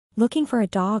Looking for a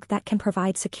dog that can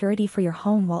provide security for your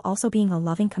home while also being a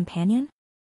loving companion?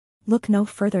 Look no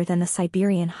further than the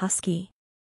Siberian Husky.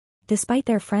 Despite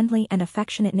their friendly and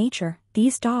affectionate nature,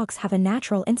 these dogs have a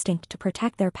natural instinct to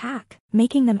protect their pack,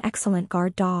 making them excellent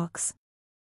guard dogs.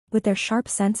 With their sharp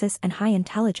senses and high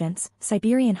intelligence,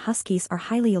 Siberian Huskies are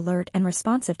highly alert and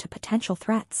responsive to potential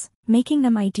threats, making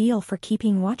them ideal for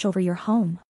keeping watch over your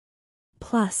home.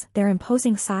 Plus, their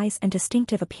imposing size and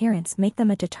distinctive appearance make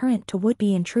them a deterrent to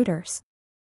would-be intruders.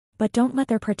 But don't let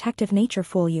their protective nature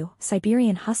fool you.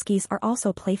 Siberian Huskies are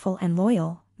also playful and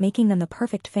loyal, making them the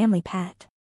perfect family pet.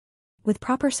 With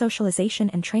proper socialization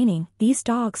and training, these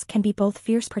dogs can be both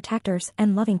fierce protectors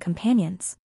and loving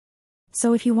companions.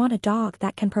 So if you want a dog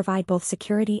that can provide both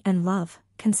security and love,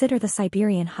 consider the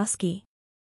Siberian Husky.